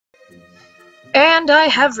And I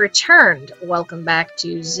have returned. Welcome back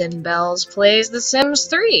to Zyn Plays The Sims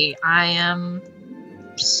 3. I am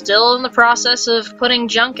still in the process of putting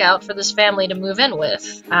junk out for this family to move in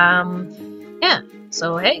with. Yeah,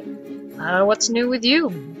 so hey, what's new with you,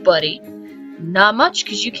 buddy? Not much,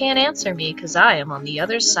 because you can't answer me, because I am on the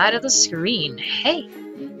other side of the screen. Hey,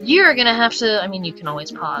 you're gonna have to, I mean, you can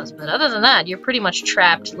always pause, but other than that, you're pretty much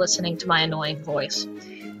trapped listening to my annoying voice.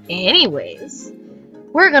 Anyways,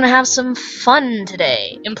 we're gonna have some fun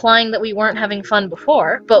today, implying that we weren't having fun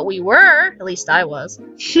before, but we were, at least I was.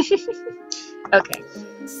 Okay,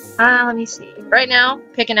 let me see. Right now,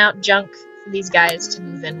 picking out junk for these guys to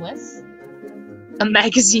move in with. A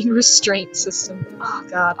magazine restraint system. Oh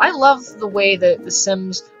god, I love the way that The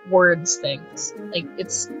Sims words things. Like,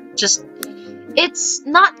 it's just, it's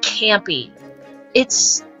not campy.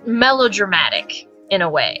 It's melodramatic, in a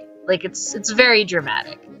way. Like, it's very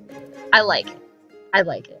dramatic. I like it. I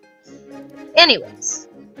like it. Anyways,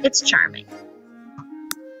 it's charming.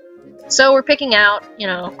 So we're picking out, you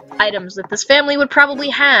know, items that this family would probably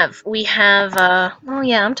have. We have, oh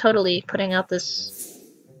yeah, I'm totally putting out this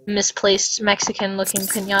misplaced Mexican-looking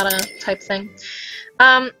piñata type thing.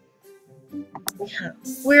 Yeah.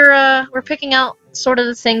 We're picking out sort of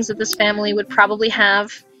the things that this family would probably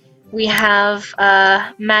have. We have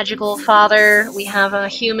a magical father, we have a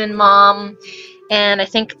human mom, and I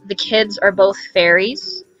think the kids are both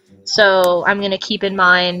fairies. So I'm gonna keep in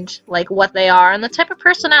mind, like, what they are and the type of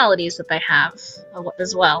personalities that they have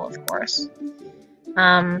as well, of course.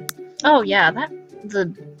 Oh yeah, the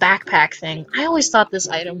backpack thing. I always thought this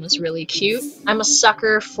item was really cute. I'm a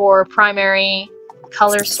sucker for primary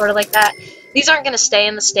colors, sort of like that. These aren't gonna stay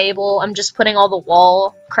in the stable. I'm just putting all the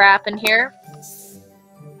wall crap in here.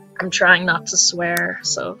 I'm trying not to swear,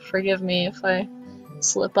 so forgive me if I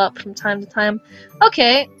slip up from time to time.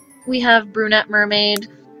 Okay, we have brunette mermaid,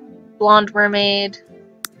 blonde mermaid,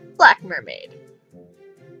 black mermaid.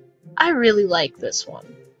 I really like this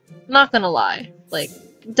one. Not gonna lie, like,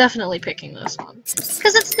 definitely picking this one.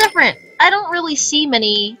 Because it's different! I don't really see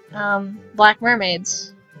many, black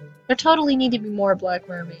mermaids. There totally need to be more black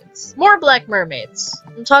mermaids. More black mermaids!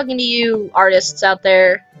 I'm talking to you, artists out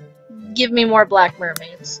there. Give me more black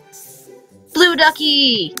mermaids. Blue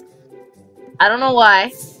ducky! I don't know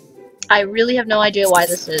why. I really have no idea why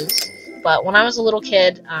this is. But when I was a little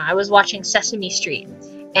kid, I was watching Sesame Street.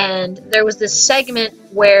 And there was this segment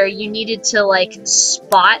where you needed to, like,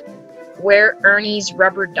 spot where Ernie's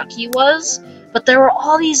rubber ducky was. But there were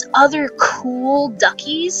all these other cool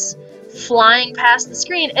duckies flying past the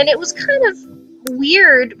screen. And it was kind of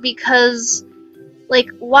weird because,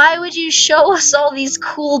 like, why would you show us all these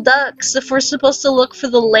cool ducks if we're supposed to look for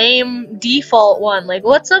the lame default one? Like,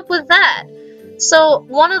 what's up with that? So,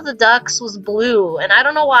 one of the ducks was blue, and I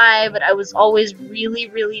don't know why, but I was always really,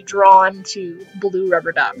 really drawn to blue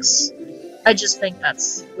rubber ducks. I just think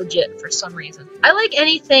that's legit for some reason. I like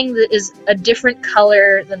anything that is a different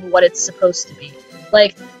color than what it's supposed to be.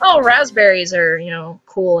 Like, oh, raspberries are, you know,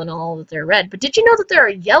 cool and all that they're red, but did you know that there are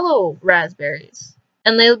yellow raspberries?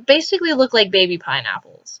 And they basically look like baby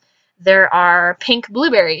pineapples. There are pink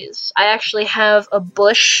blueberries. I actually have a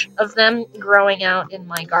bush of them growing out in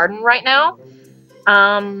my garden right now.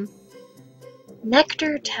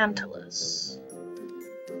 Nectar Tantalus.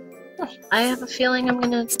 I have a feeling I'm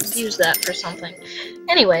gonna use that for something.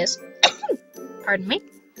 Anyways, pardon me.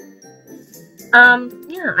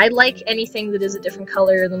 Yeah, I like anything that is a different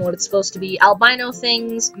color than what it's supposed to be. Albino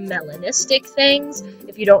things, melanistic things.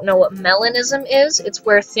 If you don't know what melanism is, it's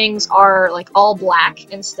where things are, like, all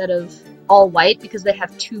black instead of all white because they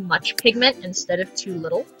have too much pigment instead of too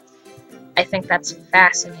little. I think that's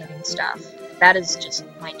fascinating stuff. That is just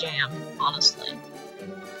my jam, honestly.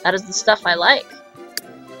 That is the stuff I like.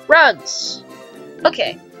 Rugs!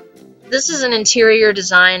 Okay, this is an interior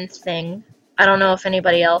design thing. I don't know if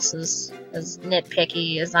anybody else is as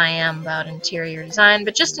nitpicky as I am about interior design,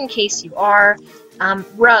 but just in case you are,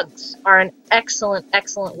 rugs are an excellent,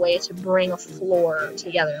 excellent way to bring a floor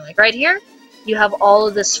together. Like right here, you have all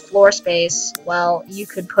of this floor space. Well, you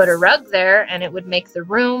could put a rug there, and it would make the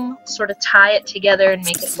room sort of tie it together and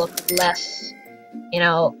make it look less, you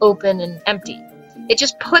know, open and empty. It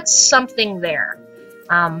just puts something there.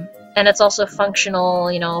 And it's also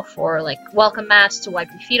functional, you know, for, like, welcome mats to wipe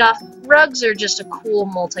your feet off. Rugs are just a cool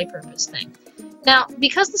multi-purpose thing. Now,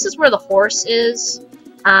 because this is where the horse is,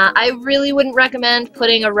 I really wouldn't recommend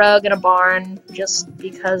putting a rug in a barn just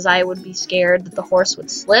because I would be scared that the horse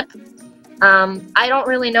would slip. I don't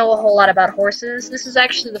really know a whole lot about horses. This is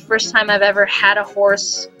actually the first time I've ever had a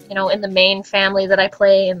horse you know, in the main family that I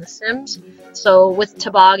play in The Sims. So with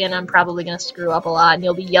Toboggan, I'm probably gonna screw up a lot, and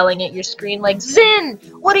you'll be yelling at your screen like, Zyn,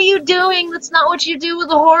 what are you doing? That's not what you do with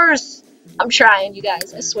a horse. I'm trying, you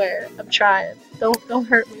guys. I swear, I'm trying. Don't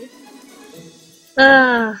hurt me.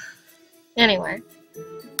 Anyway.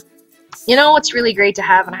 You know what's really great to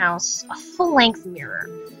have in a house? A full-length mirror.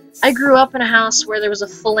 I grew up in a house where there was a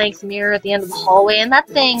full-length mirror at the end of the hallway, and that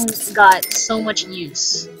thing got so much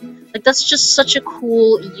use. Like, that's just such a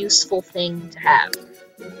cool, useful thing to have.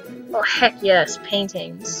 Oh, heck yes,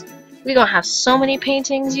 paintings. We're gonna have so many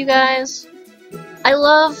paintings, you guys. I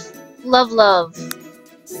love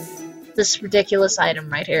this ridiculous item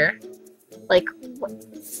right here. Like,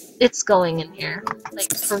 it's going in here.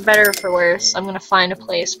 Like, for better or for worse, I'm gonna find a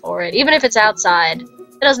place for it. Even if it's outside.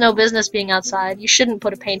 It has no business being outside. You shouldn't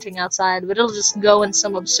put a painting outside, but it'll just go in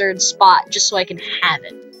some absurd spot just so I can have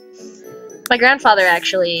it. My grandfather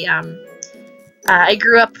actually, I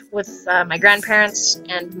grew up with my grandparents,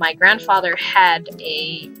 and my grandfather had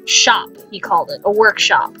a shop, he called it, a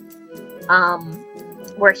workshop,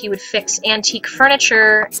 where he would fix antique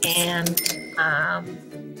furniture and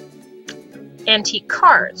antique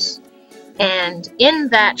cars. And in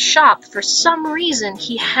that shop, for some reason,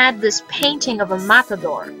 he had this painting of a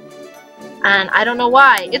matador. And I don't know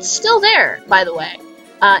why. It's still there, by the way.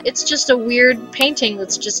 It's just a weird painting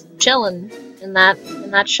that's just chilling in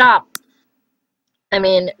that shop. I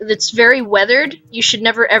mean, it's very weathered. You should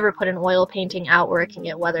never ever put an oil painting out where it can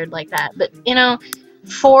get weathered like that. But, you know,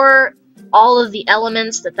 for all of the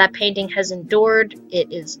elements that painting has endured,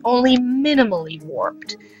 it is only minimally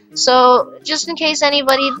warped. So, just in case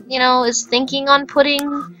anybody, you know, is thinking on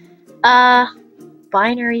putting,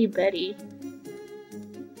 Binary Betty.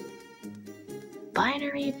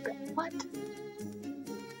 What?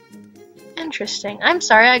 Interesting. I'm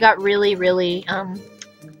sorry, I got really,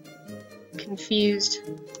 confused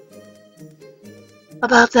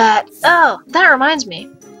about that. Oh, that reminds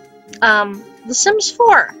me. The Sims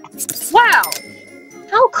 4. Wow!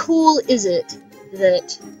 How cool is it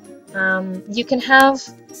that, you can have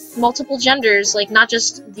multiple genders, like not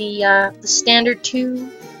just the standard two,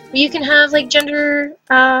 but you can have like gender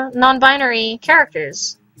non-binary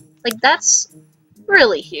characters. Like that's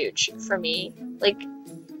really huge for me. Like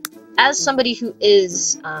as somebody who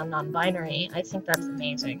is non-binary, I think that's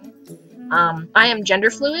amazing. I am gender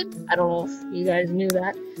fluid. I don't know if you guys knew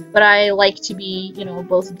that, but I like to be, you know,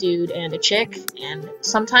 both a dude and a chick, and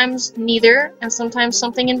sometimes neither, and sometimes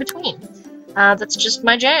something in between. That's just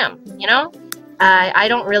my jam, you know? I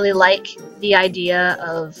don't really like the idea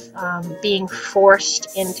of being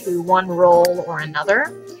forced into one role or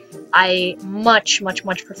another. I much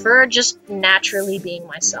prefer just naturally being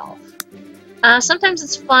myself. Sometimes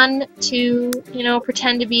it's fun to, you know,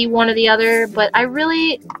 pretend to be one or the other, but I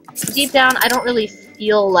really, deep down, I don't really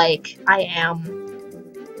feel like I am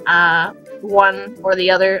one or the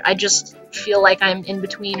other. I just feel like I'm in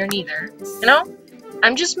between or neither, you know?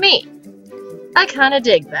 I'm just me. I kinda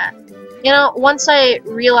dig that. You know, once I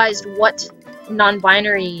realized what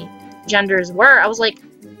non-binary genders were, I was like,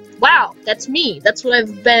 wow, that's me. That's what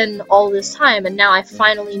I've been all this time, and now I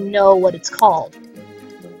finally know what it's called.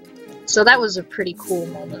 So that was a pretty cool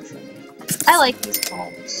moment for me. I like these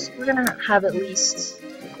palms. We're gonna have at least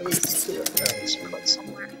 2 of those put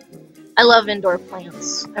somewhere. I love indoor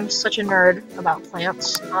plants. I'm such a nerd about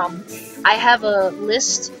plants. I have a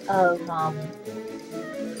list of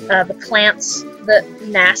the plants that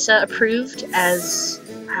NASA approved as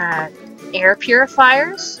air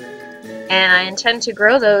purifiers, and I intend to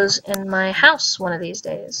grow those in my house one of these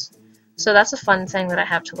days. So that's a fun thing that I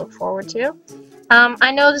have to look forward to.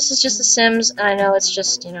 I know this is just The Sims, and I know it's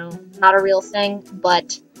just, you know, not a real thing,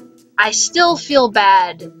 but I still feel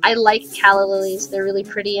bad. I like calla lilies. They're really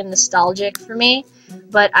pretty and nostalgic for me,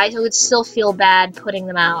 but I would still feel bad putting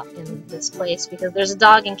them out in this place because there's a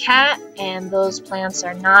dog and cat, and those plants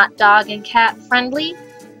are not dog and cat friendly,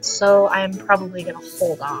 so I'm probably going to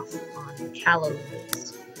hold off on calla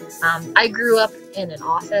lilies. I grew up in an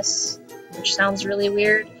office, which sounds really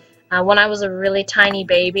weird. When I was a really tiny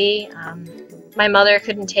baby, my mother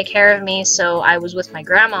couldn't take care of me, so I was with my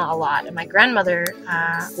grandma a lot, and my grandmother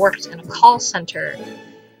worked in a call center,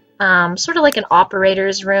 sort of like an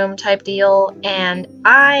operator's room type deal, and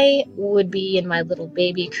I would be in my little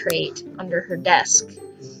baby crate under her desk.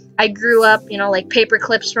 I grew up, you know, like paper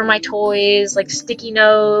clips for my toys, like sticky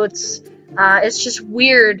notes. It's just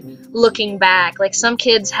weird looking back. Like some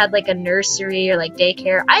kids had like a nursery or like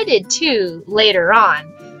daycare. I did too later on.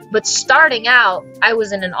 But starting out, I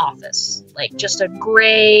was in an office, like just a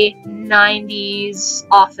gray 90s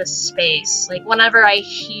office space. Like whenever I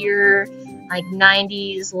hear like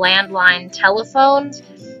 90s landline telephones,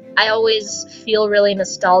 I always feel really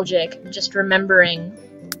nostalgic just remembering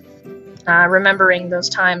those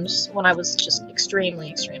times when I was just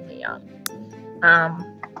extremely young.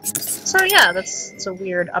 So yeah, it's a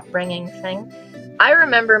weird upbringing thing. I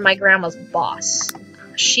remember my grandma's boss.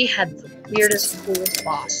 She had the weirdest, coolest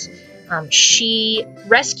boss. She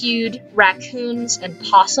rescued raccoons and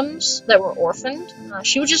possums that were orphaned.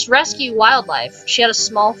 She would just rescue wildlife. She had a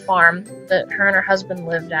small farm that her and her husband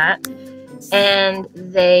lived at, and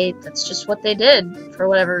that's just what they did for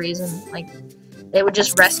whatever reason. Like, they would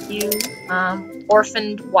just rescue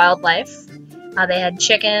orphaned wildlife. They had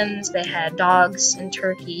chickens, they had dogs and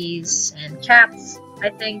turkeys and cats, I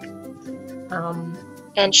think.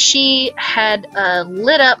 And she had a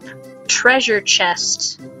lit up treasure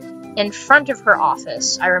chest in front of her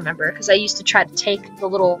office, I remember, because I used to try to take the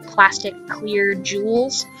little plastic clear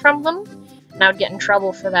jewels from them, and I would get in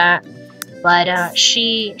trouble for that. But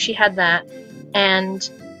she had that, and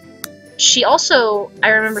she also, I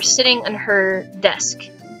remember sitting on her desk.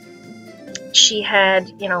 She had,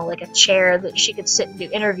 you know, like a chair that she could sit and do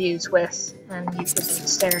interviews with, and you could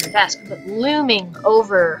stare at her desk. But looming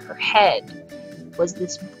over her head was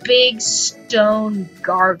this big stone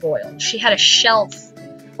gargoyle. She had a shelf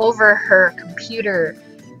over her computer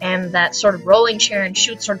and that sort of rolling chair, and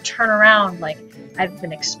she would sort of turn around like, "I've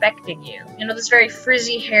been expecting you." You know, this very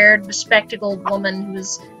frizzy-haired, bespectacled woman who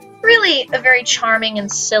was really a very charming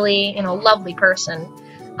and silly, you know, lovely person.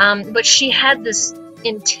 But she had this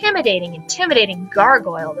intimidating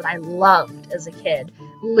gargoyle that I loved as a kid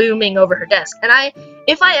looming over her desk. And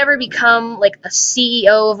if I ever become like a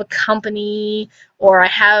CEO of a company, or I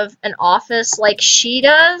have an office like she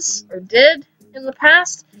does or did in the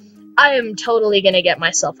past, I am totally gonna get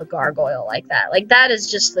myself a gargoyle like that. Like, that is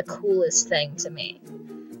just the coolest thing to me.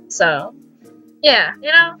 So, yeah,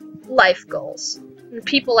 you know, life goals. And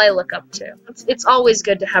people I look up to. It's always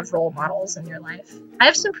good to have role models in your life. I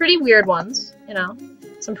have some pretty weird ones, you know.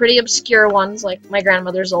 Some pretty obscure ones, like my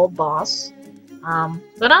grandmother's old boss.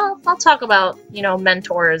 But I'll talk about, you know,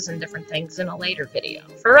 mentors and different things in a later video.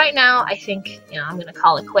 For right now, I think, you know, I'm gonna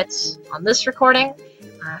call it quits on this recording.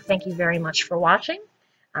 Thank you very much for watching.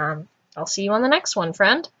 I'll see you on the next one,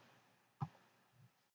 friend.